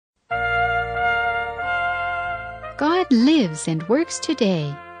God lives and works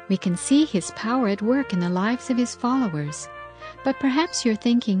today. We can see His power at work in the lives of His followers. But perhaps you're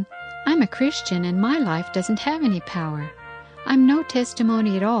thinking, I'm a Christian and my life doesn't have any power. I'm no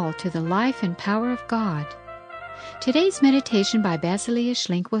testimony at all to the life and power of God. Today's meditation by Basilea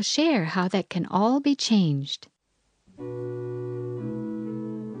Schlink will share how that can all be changed.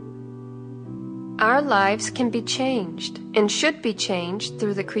 Our lives can be changed and should be changed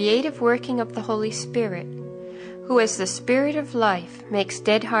through the creative working of the Holy Spirit, who as the Spirit of life makes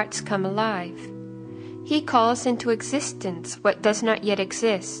dead hearts come alive. He calls into existence what does not yet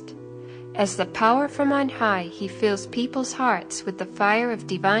exist. As the power from on high, He fills people's hearts with the fire of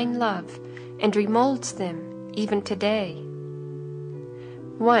divine love and remolds them, even today.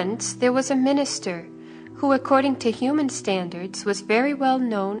 Once there was a minister who, according to human standards, was very well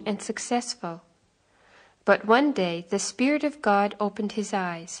known and successful. But one day the Spirit of God opened his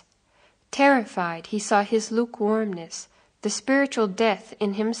eyes. Terrified, he saw his lukewarmness, the spiritual death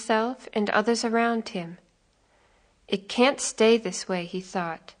in himself and others around him. It can't stay this way, he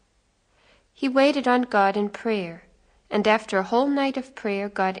thought. He waited on God in prayer, and after a whole night of prayer,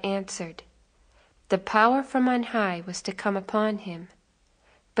 God answered. The power from on high was to come upon him,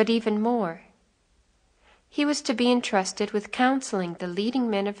 but even more. He was to be entrusted with counseling the leading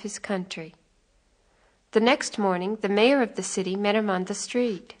men of his country. The next morning, the mayor of the city met him on the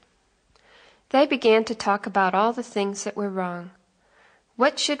street. They began to talk about all the things that were wrong.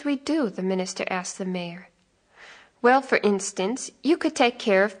 What should we do? The minister asked the mayor. Well, for instance, you could take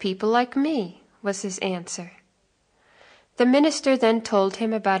care of people like me, was his answer. The minister then told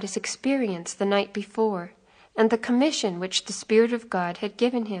him about his experience the night before and the commission which the Spirit of God had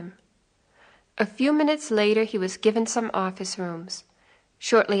given him. A few minutes later, he was given some office rooms.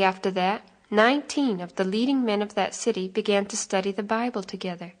 Shortly after that, 19 of the leading men of that city began to study the Bible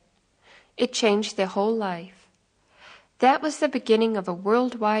together. It changed their whole life. That was the beginning of a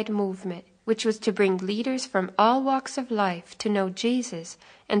worldwide movement, which was to bring leaders from all walks of life to know Jesus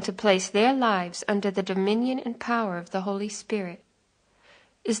and to place their lives under the dominion and power of the Holy Spirit.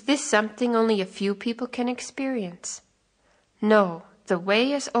 Is this something only a few people can experience? No, the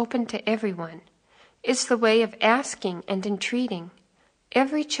way is open to everyone. It's the way of asking and entreating.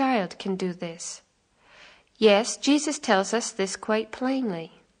 Every child can do this. Yes, Jesus tells us this quite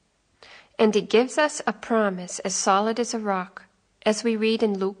plainly. And He gives us a promise as solid as a rock, as we read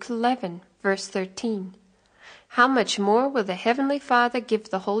in Luke 11, verse 13. How much more will the Heavenly Father give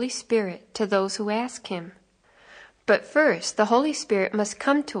the Holy Spirit to those who ask Him? But first, the Holy Spirit must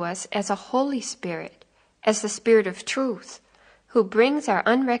come to us as a Holy Spirit, as the Spirit of truth, who brings our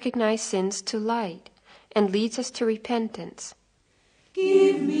unrecognized sins to light and leads us to repentance.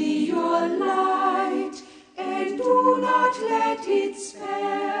 Give me your light, and do not let it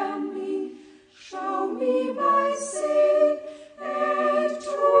spare me. Show me my sin, and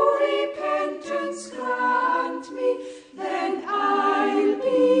to repentance grant me, then I'll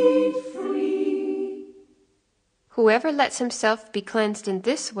be free. Whoever lets himself be cleansed in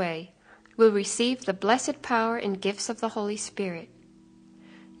this way will receive the blessed power and gifts of the Holy Spirit.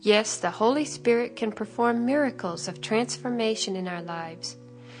 Yes, the Holy Spirit can perform miracles of transformation in our lives.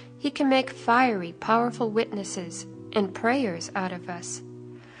 He can make fiery, powerful witnesses and prayers out of us.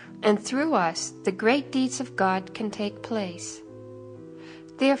 And through us, the great deeds of God can take place.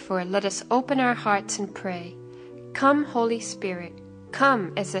 Therefore, let us open our hearts and pray. Come, Holy Spirit,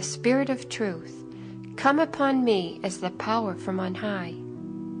 come as the Spirit of truth. Come upon me as the power from on high.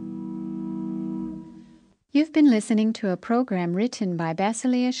 You've been listening to a program written by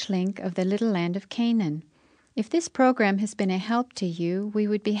Basilea Schlink of the Little Land of Canaan. If this program has been a help to you, we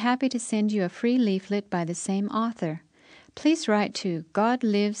would be happy to send you a free leaflet by the same author. Please write to God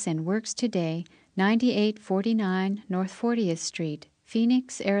Lives and Works Today, 9849 North 40th Street,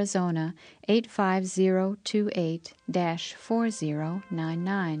 Phoenix, Arizona,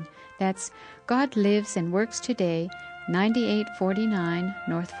 85028-4099. That's God Lives and Works Today, 9849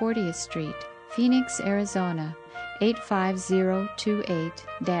 North 40th Street, Phoenix, Arizona,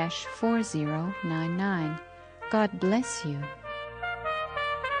 85028-4099. God bless you.